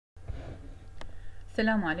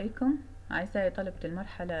السلام عليكم أعزائي طلبة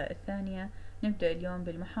المرحلة الثانية. نبدأ اليوم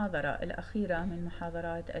بالمحاضرة الأخيرة من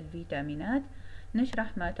محاضرات الفيتامينات.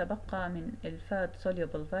 نشرح ما تبقى من الفات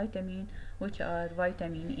soluble vitamin which are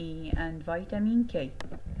vitamin E and vitamin K.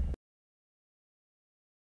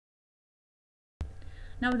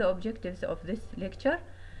 Now the objectives of this lecture.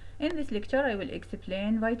 In this lecture I will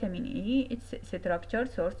explain vitamin E, its structure,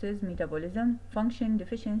 sources, metabolism, function,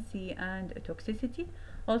 deficiency and toxicity.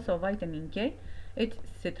 Also vitamin K, its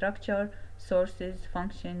structure, sources,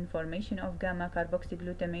 function, formation of gamma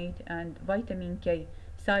carboxyglutamate, and vitamin K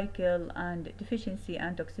cycle and deficiency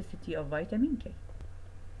and toxicity of vitamin K.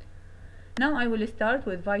 Now I will start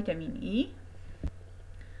with vitamin E.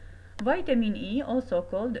 Vitamin E, also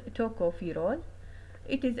called tocopherol,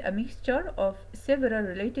 it is a mixture of several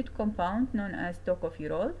related compounds known as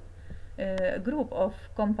tocopherol. A group of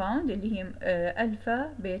compound اللي هي alpha,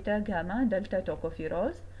 beta, gamma, delta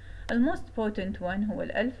tocopherols. The most potent one هو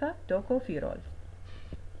الألفا tocopherol.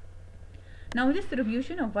 Now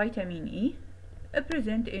distribution of vitamin E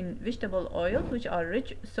present in vegetable oils which are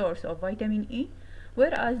rich source of vitamin E,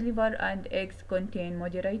 whereas liver and eggs contain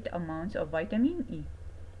moderate amounts of vitamin E.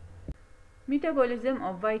 Metabolism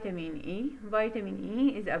of vitamin E. Vitamin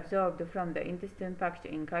E is absorbed from the intestine packed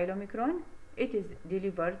in chylomicron. It is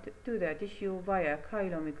delivered to the tissue via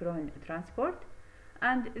chylomicron transport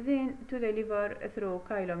and then to the liver through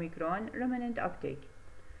chylomicron remnant uptake.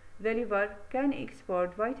 The liver can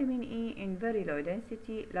export vitamin E in very low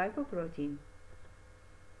density lipoprotein.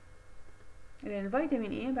 Then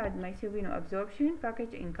vitamin E بعد ما يسوي له absorption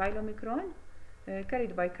packaged in chylomicron,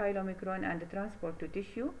 carried by chylomicron and transport to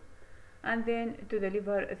tissue, and then to the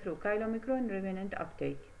liver through chylomicron remnant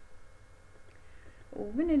uptake.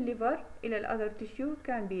 ومن الليفر إلى ال other tissue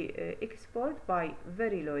can be exported by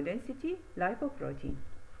very low density lipoprotein.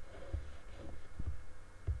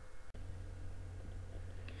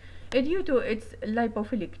 Due to its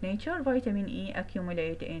lipophilic nature, vitamin E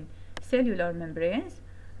accumulate in cellular membranes,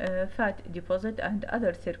 fat deposit and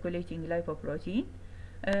other circulating lipoprotein.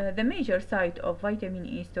 The major site of vitamin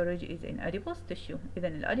E storage is in adipose tissue.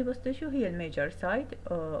 إذن ال adipose tissue هي ال major site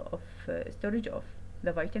of storage of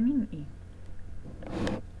the vitamin E.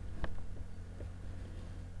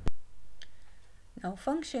 Now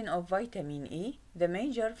function of vitamin E. The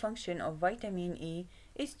major function of vitamin E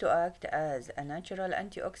is to act as a natural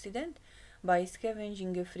antioxidant by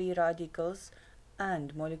scavenging free radicals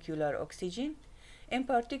and molecular oxygen. In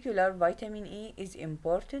particular, vitamin E is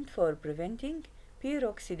important for preventing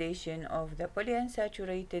peroxidation of the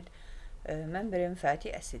polyunsaturated membrane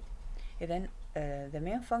fatty acid. إذن the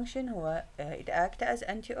main function هو it acts as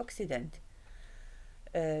antioxidant.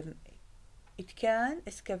 It can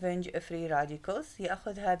scavenge free radicals،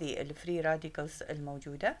 يأخذ هذه الفري radicals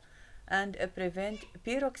الموجودة and prevent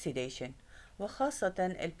peroxidation، وخاصة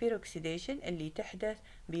البيروكسيديشن اللي تحدث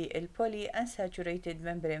بالبولي unsaturated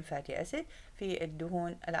membrane fatty acid في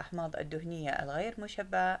الدهون الأحماض الدهنية الغير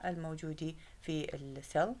مشبعة الموجودة في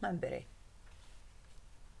السيل membrane.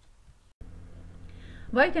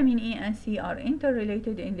 Vitamin E and C are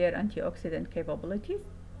interrelated in their antioxidant capabilities.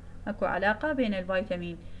 أكو علاقة بين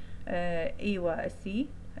الفيتامين E والسي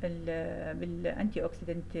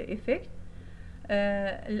بالantioxidant effect.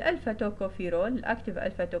 الألفا توكوفيرول الأكتيف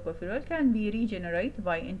ألفا توكوفيرول can be regenerated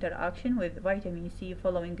by interaction with vitamin C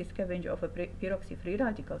following scavenge of peroxy free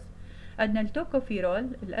radicals. عندنا التوكوفيرول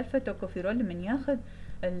الألفا توكوفيرول من ياخذ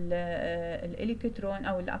الإلكترون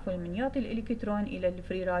أو عفوا من يعطي الإلكترون إلى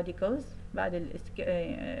الفري radicals بعد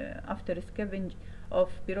after scavenge of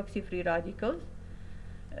peroxy free radicals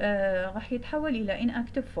راح يتحول إلى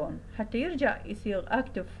inactive form. حتى يرجع يصير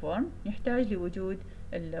active form يحتاج لوجود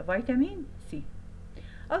الفيتامين C.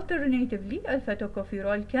 Alternatively, alpha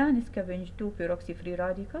tocopherol can scavenge two peroxy free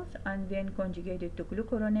radicals and then conjugated to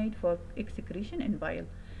glucuronate for excretion in bile.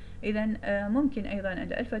 إذن ممكن أيضا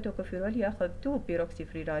الألفا توكوفيرول ياخذ two peroxy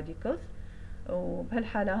free radicals،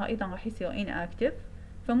 وبهالحالة أيضا راح يصير inactive،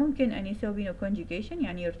 فممكن أن يسوي له conjugation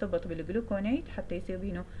يعني يرتبط بالجلوكونات حتى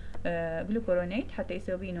يسوي له glucuronate حتى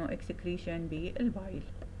يسوي له excretion بالبايل.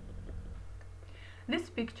 This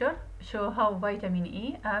picture show how vitamin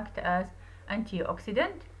E act as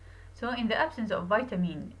antioxidant. So in the absence of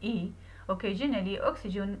vitamin E, occasionally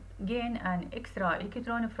oxygen gain an extra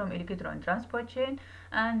electron from electron transport chain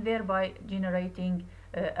and thereby generating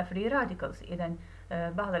free radicals. إذن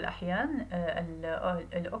بعض الأحيان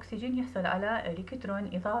الأكسجين يحصل على إلكترون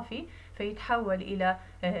إضافي فيتحول إلى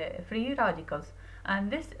free radicals,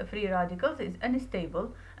 and this free radicals is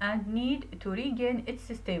unstable and need to regain its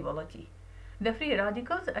stability. The free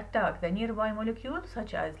radicals attack the nearby molecule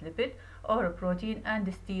such as lipid or protein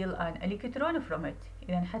and steal an electron from it.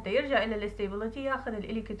 إذا حتى يرجع إلى الاستابيليتي ياخذ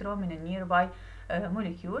الإلكترون من النيرباي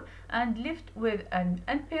molecule and left with an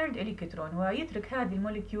unpaired electron، ويترك هذه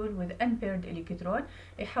الموليكيول with unpaired electron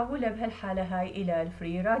يحولها بهالحالة هاي إلى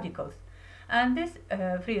الفري radicals. and this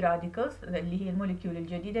free radicals اللي هي الموليكيول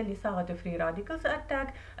الجديدة اللي صاغت free radicals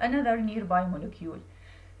attack another nearby molecule.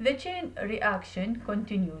 The chain reaction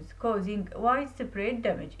continues causing widespread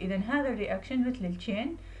damage. إذا هذا الرياكشن مثل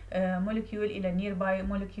التشين molecule إلى nearby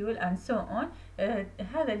molecule and so on.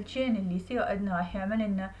 هذا التشين اللي يصير عندنا راح يعمل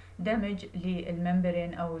لنا damage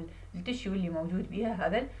للممبرين أو التشيو اللي موجود بها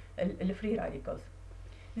هذا الفري راديكالز.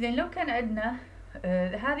 زين لو كان عندنا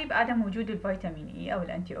هذه بعدم وجود الفيتامين اي او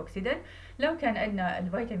الانتي اوكسيدنت، لو كان عندنا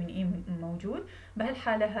الفيتامين اي موجود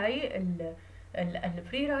بهالحالة هاي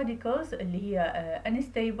الفري راديكالز اللي هي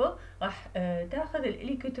انستيبل راح تاخذ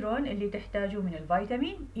الالكترون اللي تحتاجه من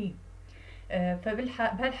الفيتامين اي.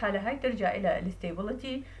 فبهالحالة هاي ترجع إلى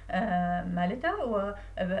الاستابيليتي مالتها،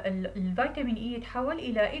 والفيتامين اي يتحول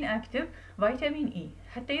إلى inactive فيتامين اي.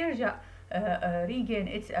 حتى يرجع regain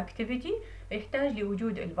its activity يحتاج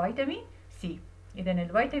لوجود الفيتامين سي. إذا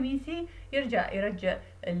الفيتامين سي يرجع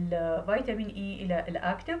الفيتامين اي إلى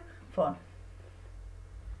الأكتيف فورم.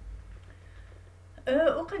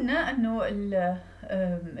 وقلنا أنه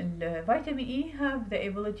الفيتامين اي have the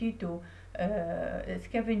ability to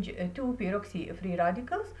scavenge 2 peroxy free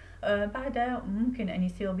radicals. بعدها ممكن أن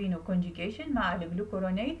يصير بينه conjugation مع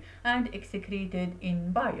الجلوكورونات and excreted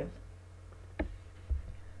in bile.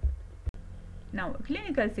 Now,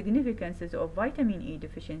 clinical significances of vitamin E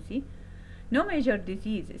deficiency. No major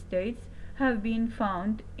disease states have been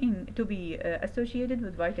found to be associated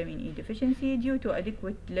with vitamin E deficiency due to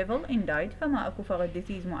adequate level in diet. فما أكو فقط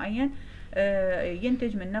disease معين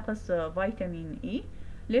ينتج من نقص فيتامين E.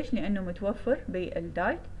 ليش؟ لأنه متوفر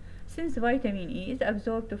بالدايت. Since vitamin E is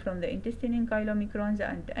absorbed from the intestine in chylomicrons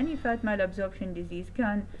and any fat malabsorption disease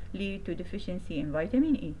can lead to deficiency in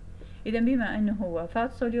vitamin E. إذا بما أنه هو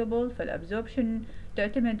fat soluble فالabsorption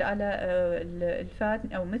تعتمد على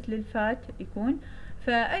الفات أو مثل الفات يكون،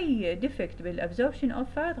 فأي defect بالabsorption of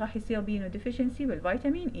fat راح يصير بينه deficiency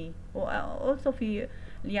بالفيتامين E. also في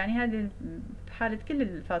يعني هذا حالة كل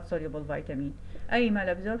الفات soluble فيتامين. أي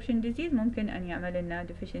malabsorption disease ممكن أن يعمل لنا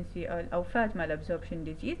deficiency أو fat malabsorption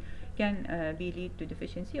disease can be lead to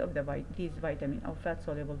deficiency of these vitamin أو fat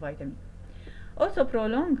soluble vitamin. Also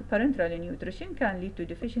prolonged parenteral nutrition can lead to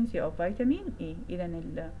deficiency of vitamin E.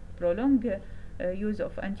 إذا prolonged use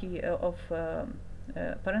of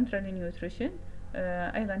parenteral nutrition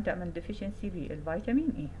أيضا تعمل deficiency بالفيتامين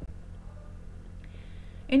E.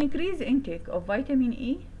 Increased intake of vitamin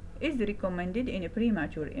E is recommended in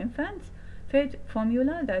premature infants fed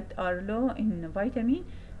formula that are low in vitamin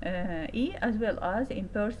E, as well as in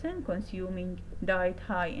person consuming diet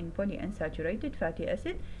high in polyunsaturated fatty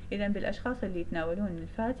acid. إذا بالأشخاص اللي يتناولون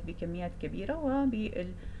الفات بكميات كبيرة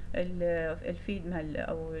وبالفيد مال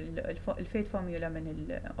أو الفيد فورمولا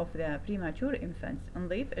من of the premature infants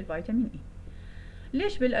نضيف الفيتامين E.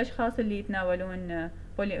 ليش بالأشخاص اللي يتناولون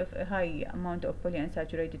high amount of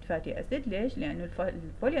polyunsaturated fatty acid؟ ليش؟ لأنه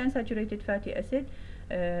polyunsaturated fatty acid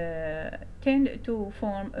tend to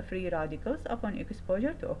form free radicals upon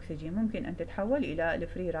exposure to oxygen. ممكن أن تتحول إلى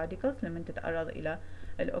الفري radicals لما تتعرض إلى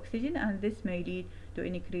الأكسجين and this may lead to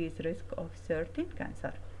increased risk of certain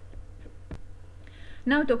cancer.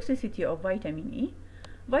 Now toxicity of vitamin E.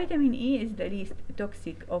 Vitamin E is the least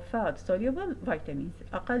toxic of fat soluble vitamins.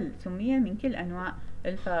 أقل سمية من كل أنواع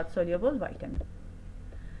الفات soluble vitamin.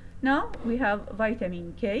 Now we have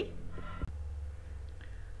vitamin K.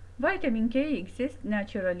 Vitamin K exists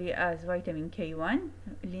naturally as vitamin K1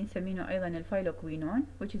 اللي نسمينه أيضا الفايلوكوينون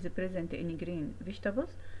which is present in green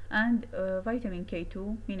vegetables, and vitamin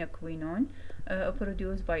K2 minoquinone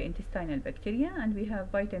produced by intestinal bacteria, and we have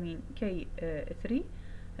vitamin K3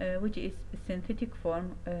 which is synthetic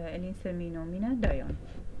form اللي نسمينه minadione.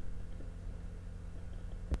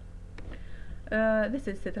 This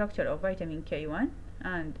is the structure of vitamin K1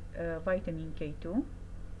 and vitamin K2,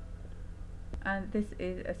 and this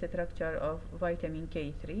is a structure of vitamin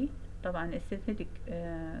K3. طبعا السينثيتيك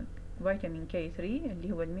vitamin K3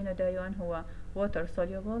 اللي هو المينادايون هو water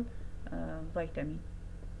soluble vitamin.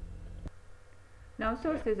 Now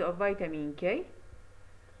sources of vitamin K.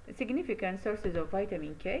 Significant sources of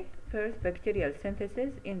vitamin K. First, bacterial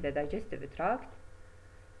synthesis in the digestive tract,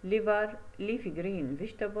 liver, leafy green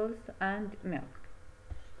vegetables, and milk.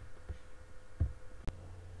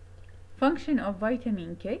 Function of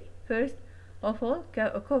vitamin K. First of all,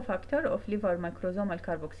 a cofactor of liver microsomal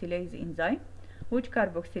carboxylase enzyme, which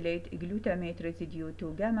carboxylate glutamate residue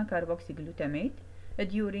to gamma carboxyglutamate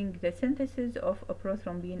during the synthesis of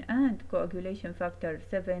prothrombin and coagulation factor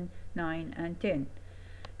 7, 9, and 10.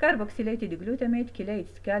 Carboxylated glutamate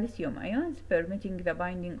chelates calcium ions permitting the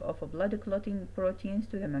binding of blood clotting proteins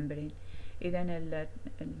to the membrane. إذا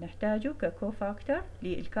نحتاجه ككوفاكتور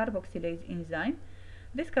للكربوكسيليز enzyme.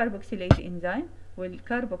 This carboxylase enzyme will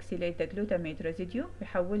carboxylate the glutamate residue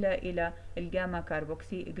بيحولها إلى الجاما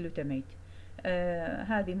كاربوكسي جلوتاميت.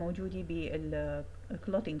 هذه موجودة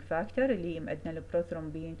بالclotting factor اللي أدنى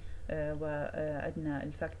البروثرومبين وأدنى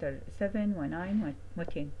الفاكتور 7 و9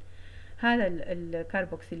 و10. هذا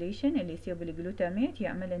الكاربوكسيليشن اللي يصير بالجلوتاميت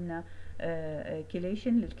يعمل لنا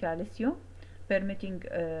كيليشن للكالسيوم permitting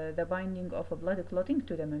the binding of blood clotting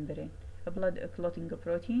to the membrane. blood clotting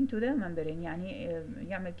protein to the membrane يعني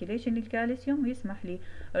يعمل كيليشن للكالسيوم ويسمح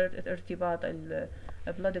لارتباط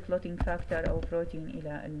blood clotting factor أو بروتين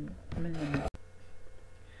إلى الممبرين.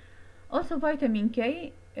 Also vitamin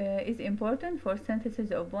K is important for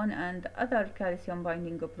synthesis of bone and other calcium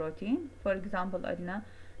binding protein. For example, أدنى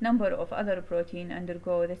number of other protein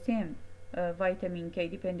undergo the same vitamin K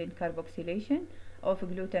dependent carboxylation of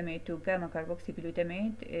glutamate to gamma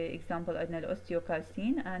carboxyglutamate. Example أدنى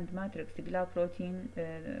osteocalcine and matrix GLA protein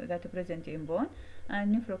that present in bone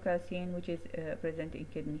and nephrocalcine which is present in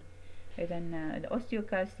kidney. إذا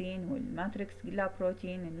osteocalcine والmatrix GLA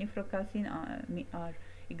protein and nephrocalcine are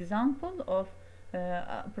example of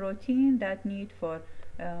protein that need for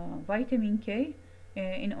vitamin K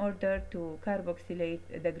in order to carboxylate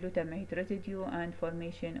the glutamate residue and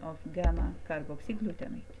formation of gamma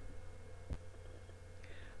carboxyglutamate.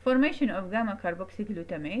 Formation of gamma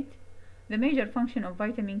carboxyglutamate. The major function of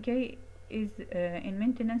vitamin K is in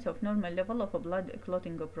maintenance of normal level of blood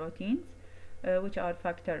clotting proteins which are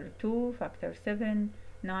factor 2, factor 7,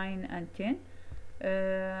 9 and 10.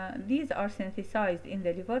 These are synthesized in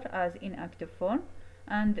the liver as inactive form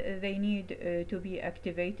and they need to be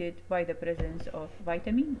activated by the presence of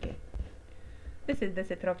vitamin K. This is the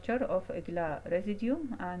structure of a GLA residue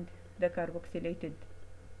and the carboxylated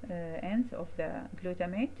ends of the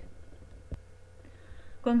glutamate.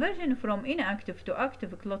 Conversion from inactive to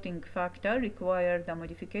active clotting factor requires the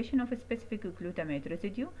modification of a specific glutamate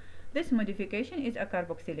residue. This modification is a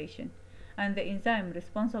carboxylation and the enzyme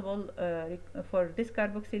responsible for this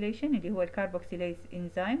carboxylation اللي هو الكربوكسيليز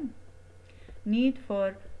enzyme need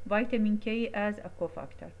for vitamin K as a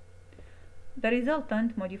cofactor. The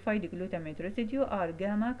resultant modified glutamate residue are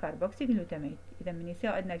gamma carboxyglutamate. إذا من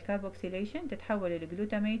يصير عندنا الكربوكسيليشن تتحول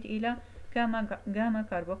الجلوتاميت إلى gamma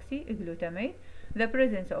carboxyglutamate. The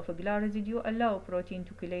presence of a GLA residue allow protein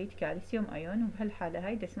to chelate calcium ion وبهالحالة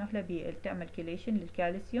هاي تسمح له بتعمل كيليشن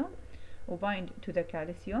للكالسيوم و bind to the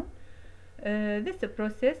calcium. This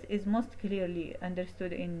process is most clearly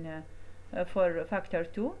understood in for factor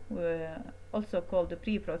 2 also called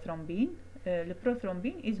pre-prothrombin. The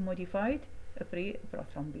prothrombin is modified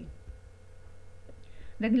pre-prothrombin.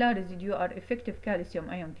 The GLA residue are effective calcium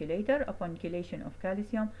ion chelator. Upon chelation of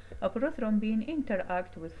calcium, a prothrombin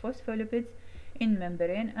interact with phospholipids in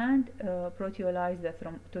membrane and proteolyze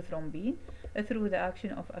to thrombin through the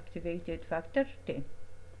action of activated factor 10.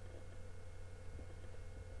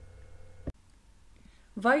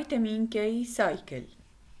 Vitamin K cycle.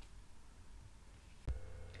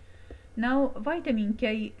 Now, vitamin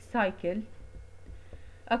K cycle,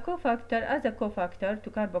 a cofactor to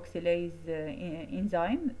carboxylase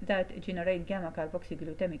enzyme that generate gamma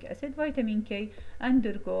carboxyglutamic acid. Vitamin K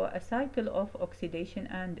undergo a cycle of oxidation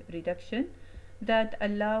and reduction that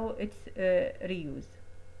allow its reuse.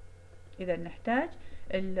 إذا نحتاج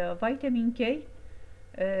الفيتامين K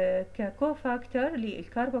ككوفاكتور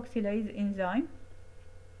للكربوكسيليز انزيم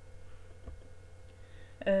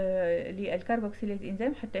للكربوكسيليز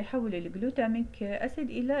انزيم حتى يحول الجلوتاميك اسيد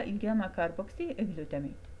الى الجاما كاربوكسي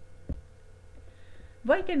جلوتاميت.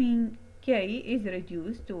 فيتامين K is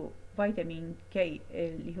reduced to vitamin K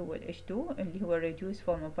اللي هو ال H2 اللي هو reduced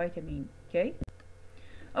form of vitamin K.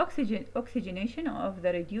 Oxygenation of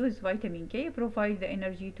the reduced vitamin K provides the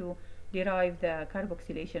energy to derive the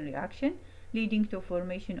carboxylation reaction, leading to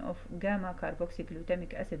formation of gamma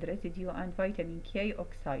carboxyglutamic acid residue and vitamin K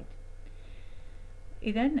oxide.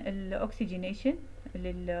 إذن الأكسجينيشن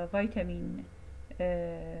للفيتامين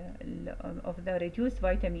of the reduced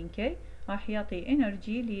vitamin K راح يعطي energy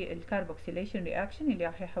للكاربوكسيليشن رياكشن اللي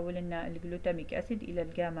راح يحول لنا الجلوتاميك أسيد إلى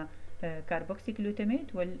الجاما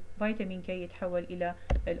كاربوكسيجلوتاميت والفيتامين K يتحول إلى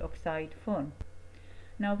الأوكسايد form.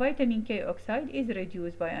 Now vitamin K oxide is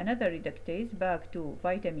reduced by another reductase back to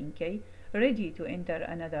vitamin K ready to enter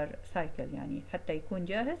another cycle يعني حتى يكون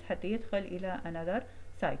جاهز حتى يدخل إلى another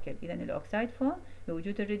cycle. إذا الأوكسايد form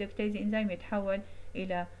بوجود الريدكتيز إنزيم يتحول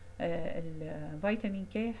إلى الفيتامين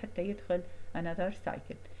K حتى يدخل another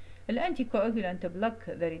cycle. Anticoagulant block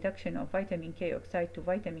the reduction of vitamin K oxide to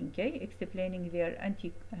vitamin K, explaining their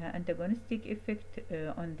antagonistic effect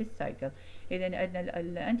on this cycle. إذا عندنا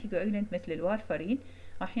الانتيكواجولانت مثل الوارفارين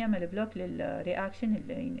راح يعمل بلوك للرياكشن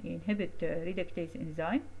اللي ينهبت ريدكتيز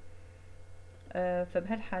انزيم.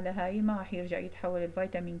 فبهالحالة هاي ما راح يرجع يتحول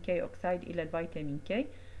الفيتامين كي اوكسايد الى الفيتامين كي.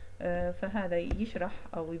 فهذا يشرح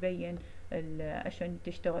او يبين عشان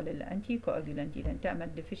تشتغل الانتي كواجولانت. اذا تعمل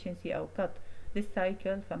deficiency او cut this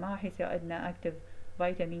cycle فما راح يصير عندنا active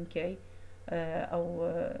فيتامين كي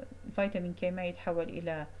او فيتامين كي ما يتحول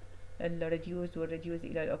الى الريديوز والريديوز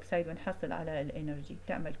الى الاوكسايد ونحصل على الانرجي.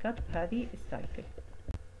 تعمل cut بهذه السايكل.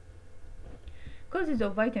 Causes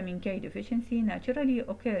of vitamin K deficiency. Naturally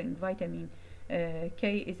occurring vitamin K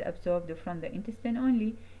is absorbed from the intestine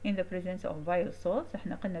only in the presence of bile salts.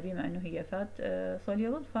 احنا قلنا بما انه هي fat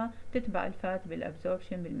soluble فتتبع الفات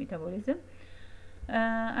بالابزوربشن بالميتابوليزم.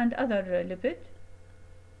 And other lipid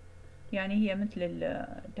يعني هي مثل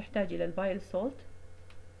تحتاج الى البايل salt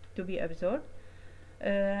to be absorbed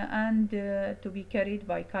and to be carried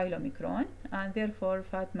by chylomicron, and therefore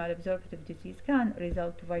fat malabsorptive disease can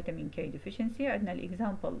result to vitamin K deficiency. عندنا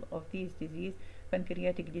example of these disease: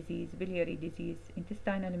 pancreatic disease, biliary disease,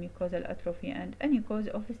 intestinal mucosal atrophy, and any cause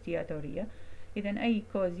of steatorrhea. إذا أي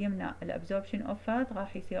cause يمنع الabsorption of fat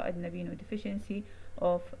راح يصير عندنا بينه deficiency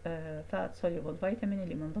of fat soluble vitamin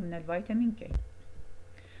اللي من ضمن الفيتامين K.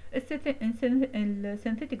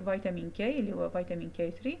 السينثيتيك فيتامين K اللي هو فيتامين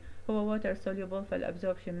K3 هو water soluble،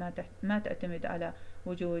 فالابزوربشن ما تعتمد على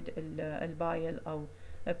وجود البايل أو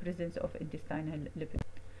presence of intestinal lipid.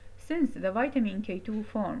 Since the vitamin K2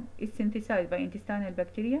 form is synthesized by intestinal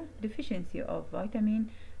bacteria, deficiency of vitamin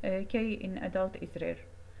K in adult is rare.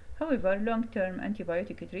 However, long-term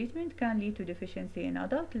antibiotic treatment can lead to deficiency in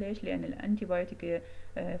adult. ليش؟ لأن الانتيبيوتيك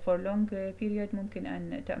for long period ممكن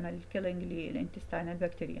أن تعمل killing للintestinal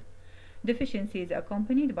bacteria. Deficiency is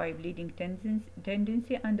accompanied by bleeding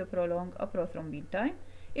tendency and prolonged prothrombin time.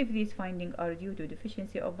 If these findings are due to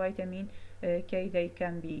deficiency of vitamin K, they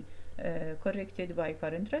can be corrected by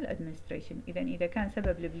parenteral administration. إذا كان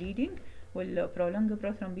سبب البليدنج والprolonged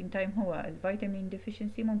prothrombin time هو الفيتامين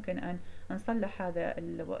deficiency ممكن أن نصلح هذا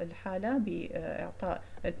الحالة بإعطاء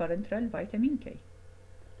البارنترال فيتامين K.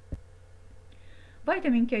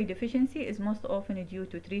 Vitamin K deficiency is most often due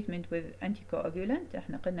to treatment with anticoagulant.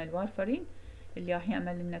 احنا قلنا الوارفارين اللي راح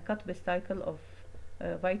يعمل لنا cut بالcycle of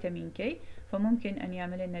vitamin K، فممكن أن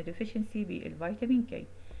يعمل لنا deficiency بالفيتامين K.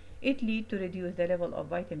 It lead to reduce the level of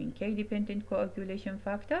vitamin K dependent coagulation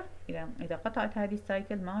factor. إذا قطعت هذه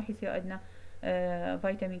السايكل ما راح يصير عندنا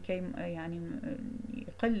فيتامين كي، يعني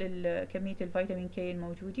يقل كمية الفيتامين كي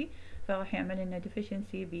الموجودة، فراح يعمل لنا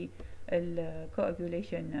deficiency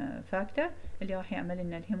بالcoagulation factor اللي راح يعمل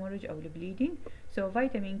لنا الهيموريج أو البليدنج. So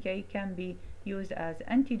vitamin K can be used as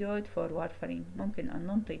antidote for warfarin. ممكن أن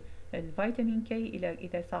ننطي الفيتامين كي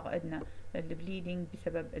إذا صار عندنا البليدنج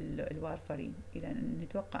بسبب الوارفارين. إذا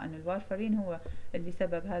نتوقع أن الوارفارين هو اللي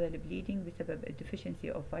سبب هذا البليدنج بسبب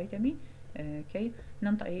الديفيشنسي أوف فيتامين كي،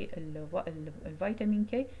 ننطي الفيتامين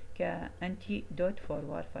كي كأنتي دوت فور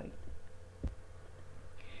وارفارين.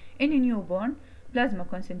 In a newborn, plasma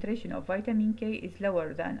concentration of vitamin K is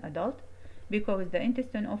lower than adult because the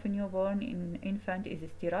intestine of a newborn infant is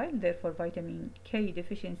sterile. Therefore, vitamin K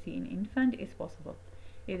deficiency in infant is possible.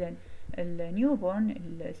 إذا النيوبورن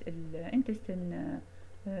الانتستين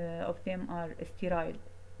of them are sterile.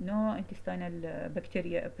 No intestinal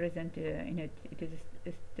bacteria present in it. It is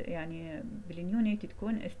يعني بالنيونيت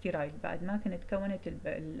تكون sterile بعد ما كانت تكونت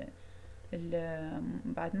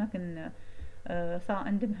بعد ما كان صار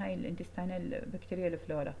عندهم هاي الانتستينال بكتيريا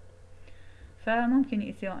الفلورا، فممكن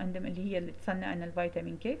يصير عندهم اللي هي اللي تصنع لنا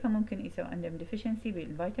الفيتامين كي، فممكن يصير عندهم deficiency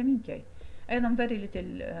بالفيتامين كي. أيضا very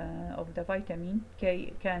little of the vitamin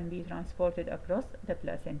K can be transported across the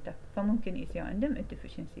placenta، فممكن يصير عندهم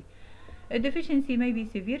deficiency. A deficiency may be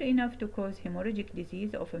severe enough to cause hemorrhagic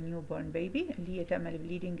disease of a newborn baby اللي هي تعمل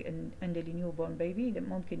bleeding عند النيوبورن بيبي.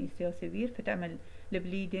 ممكن يصير severe فتعمل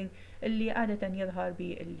البليدنج اللي عادة يظهر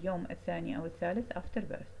باليوم الثاني أو الثالث after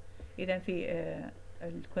birth. إذا في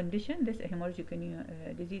condition this hemorrhagic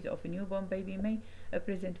disease of a newborn baby may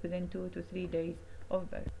present within 2 to 3 days of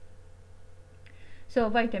birth. So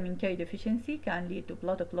vitamin K deficiency can lead to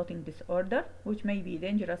blood clotting disorder which may be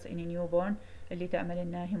dangerous in a newborn اللي تعمل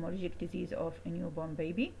لنا hemorrhagic disease of a newborn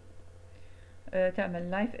baby.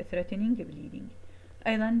 تعمل life threatening bleeding.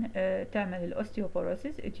 أيضا تعمل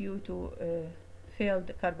osteoporosis due to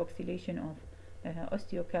failed carboxylation of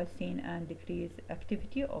osteocalcine and decreased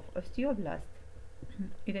activity of osteoblast.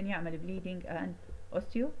 إذا يعمل bleeding and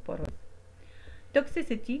osteoporosis.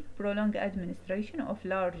 Toxicity: prolonged administration of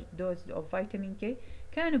large doses of vitamin K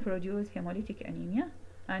can produce hemolytic anemia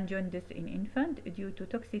and jaundice in infant due to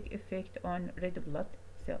toxic effect on red blood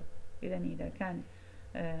cell. إذا كان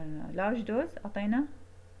large dose أعطينا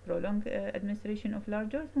prolonged administration of large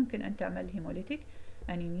dose ممكن أن تعمل hemolytic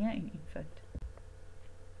anemia in infant.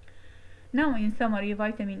 Now in summary,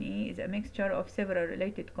 vitamin E is a mixture of several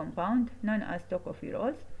related compounds known as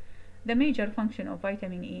tocopherols. The major function of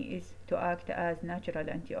vitamin E is to act as natural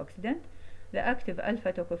antioxidant. The active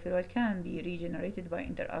alpha tocopherol can be regenerated by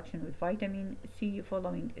interaction with vitamin C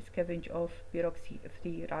following scavenge of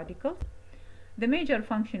peroxy-free radicals. The major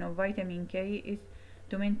function of vitamin K is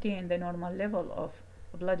to maintain the normal level of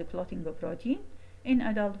blood clotting protein. In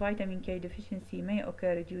adult, vitamin K deficiency may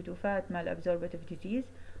occur due to fat malabsorptive disease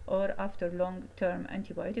or after long-term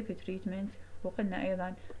antibiotic treatment. وقلنا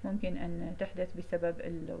أيضا ممكن أن تحدث بسبب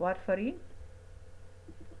الوارفرين.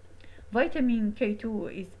 Vitamin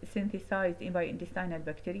K2 is synthesized by intestinal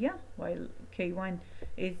bacteria, while K1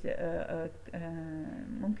 is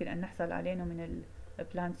ممكن أن نحصل عليه من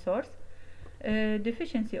plant source.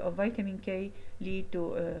 Deficiency of vitamin K lead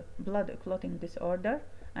to blood clotting disorder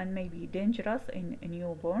and may be dangerous in a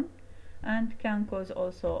newborn and can cause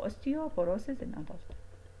also osteoporosis in adults.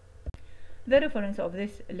 The reference of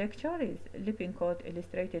this lecture is Lippincott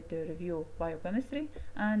Illustrated Review Biochemistry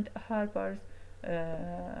and Harper's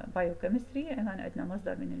Biochemistry. أيضا عندنا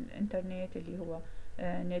مصدر من الإنترنت اللي هو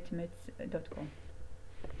netmeds.com.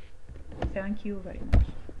 Thank you very much.